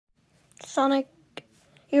Sonic,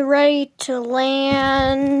 you ready to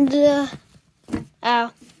land?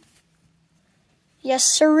 Ow. Yes,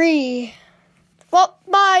 sirree. Well,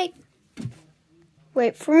 bye.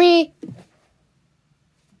 Wait for me.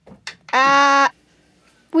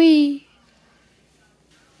 Wee.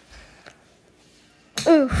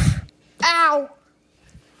 Oof. Ow.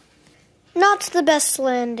 Not the best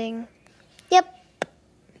landing. Yep.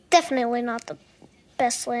 Definitely not the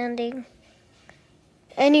best landing.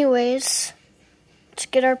 Anyways, let's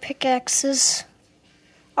get our pickaxes.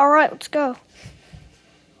 Alright, let's go.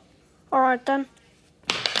 Alright then.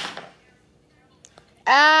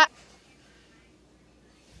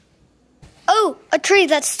 Oh, a tree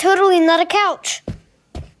that's totally not a couch.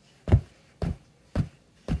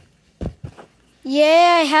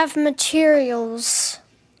 Yeah, I have materials.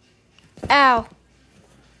 Ow.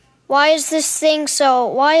 Why is this thing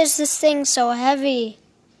so heavy?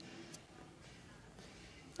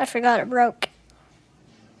 I forgot it broke.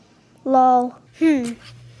 Lol.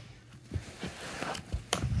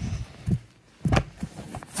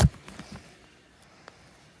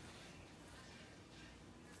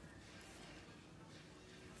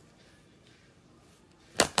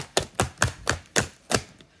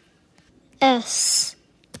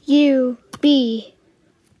 S-U-B.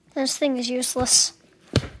 This thing is useless.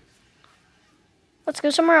 Let's go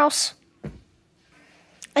somewhere else.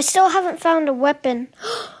 I still haven't found a weapon.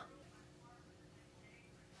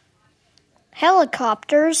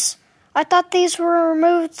 Helicopters? I thought these were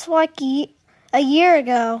removed like a year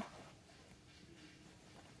ago.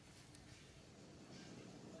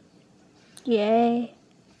 Yay.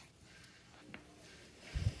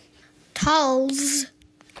 Tulls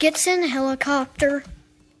gets in a helicopter.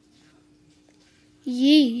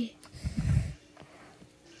 Yee.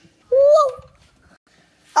 Whoa!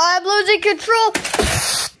 I'm losing control.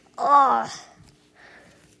 Ugh.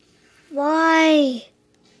 Why?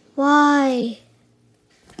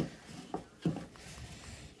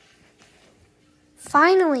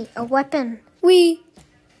 Finally, a weapon. Wee.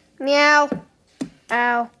 Meow.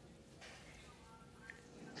 Ow.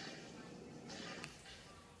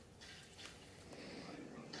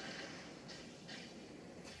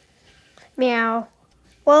 Meow.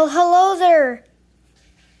 Well, hello there.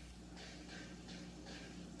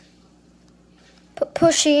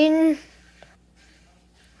 Pushing.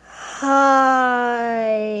 Hi.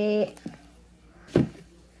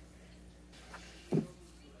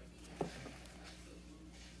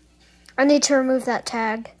 I need to remove that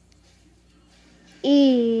tag.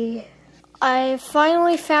 E. I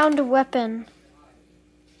finally found a weapon.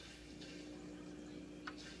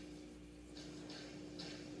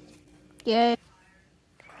 Yay.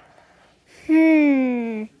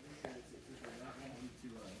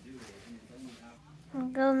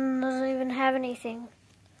 Gun doesn't even have anything.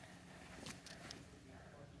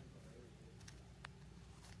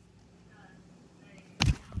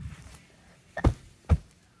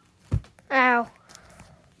 Ow.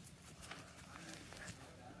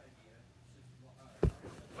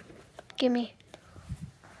 Gimme.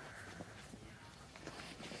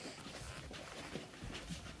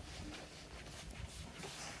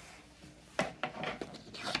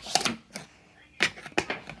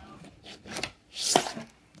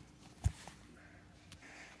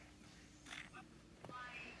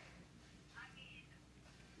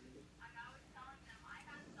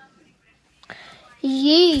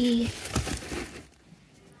 Yee.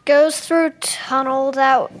 Goes through tunnel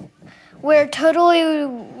that where totally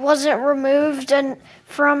wasn't removed and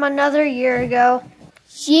from another year ago.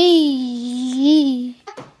 Yee.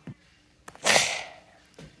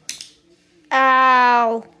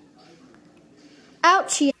 Ow.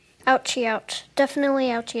 Ouchie. Ouchie ouch. Definitely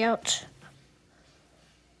ouchie ouch.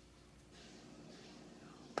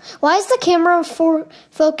 Why is the camera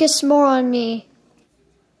focused more on me?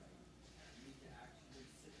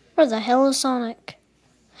 Where the hell is Sonic?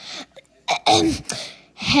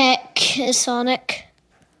 Heck is Sonic.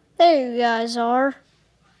 There you guys are.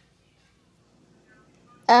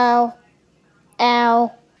 Ow.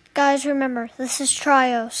 Ow. Guys, remember, this is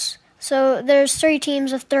trios. So there's 3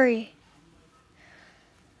 teams of 3.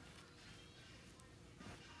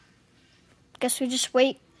 Guess we just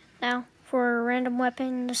wait now for a random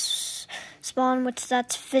weapon to spawn, which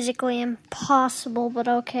that's physically impossible, but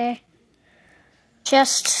okay.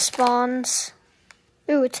 Chest spawns.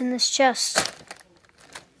 Ooh, it's in this chest.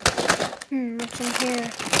 What's in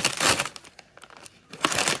here?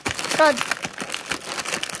 God.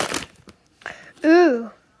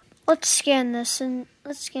 Ooh. Let's scan this and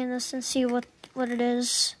see what it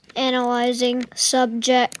is. Analyzing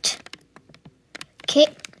subject.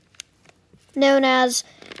 Kit known as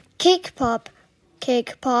Cake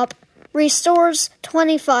Pop restores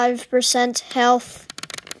 25% health.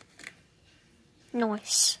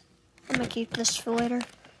 Nice. I'm gonna keep this for later.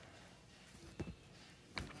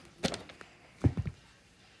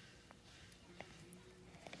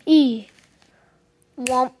 E.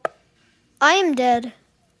 Womp. I am dead.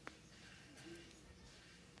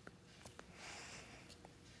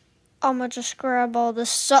 I'm gonna just grab all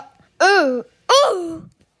this stuff. Ooh! Ooh!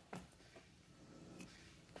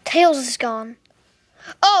 Tails is gone.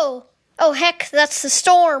 Oh! Oh heck, that's the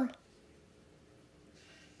storm.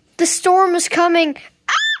 The storm is coming.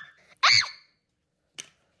 Ah! Ah!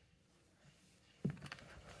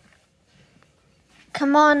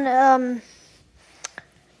 Come on,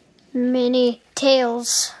 Mini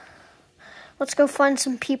Tails. Let's go find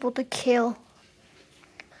some people to kill.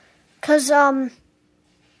 'Cause,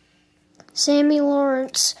 Sammy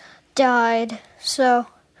Lawrence died, so,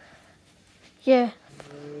 yeah.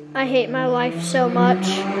 I hate my life so much.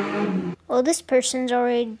 Well, this person's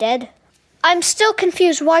already dead. I'm still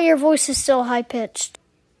confused why your voice is still high-pitched.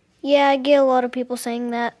 Yeah, I get a lot of people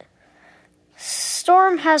saying that.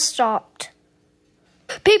 Storm has stopped.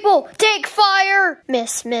 People, take fire!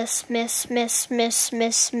 Miss.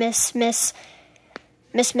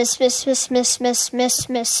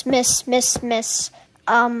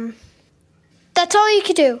 That's all you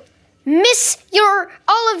can do. Miss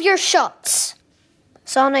all of your shots.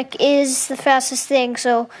 Sonic is the fastest thing,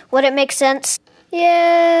 so would it make sense?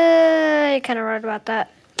 Yeah, you're kind of right about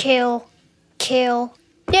that. Kill.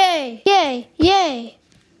 Yay.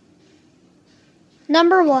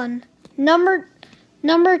 Number 1. Number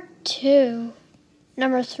 2.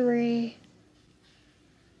 Number 3.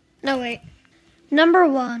 No, wait. Number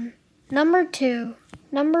 1. Number 2.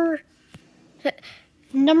 Number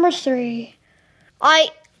 3.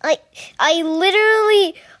 I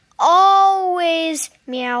literally always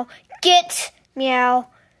get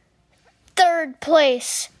 3rd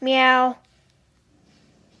place.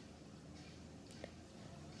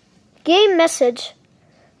 Game message.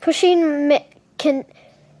 Pushing,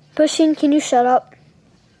 can you shut up?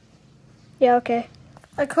 Yeah, okay.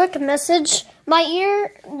 A quick message.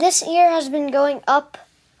 This ear has been going up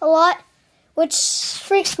a lot, which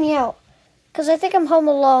freaks me out. Because I think I'm home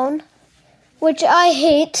alone, which I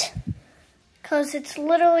hate. Because it's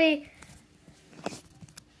literally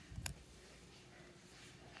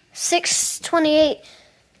 6:28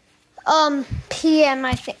 p.m.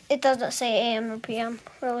 I think. It doesn't say a.m. or p.m.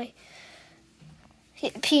 really.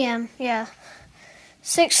 p.m. yeah.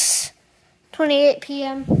 6:28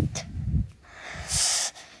 p.m.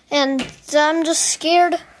 And I'm just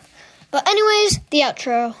scared. But anyways, the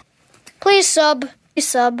outro. Please sub.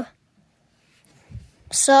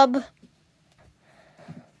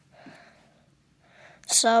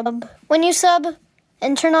 When you sub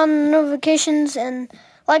and turn on notifications and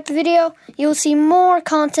like the video, you'll see more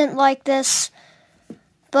content like this.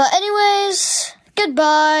 But anyways,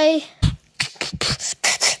 goodbye.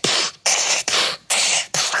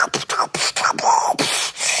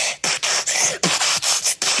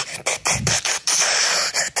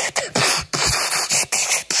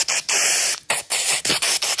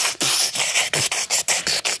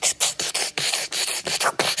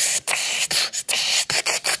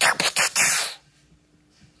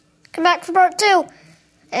 Come back for part 2,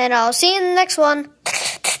 and I'll see you in the next one.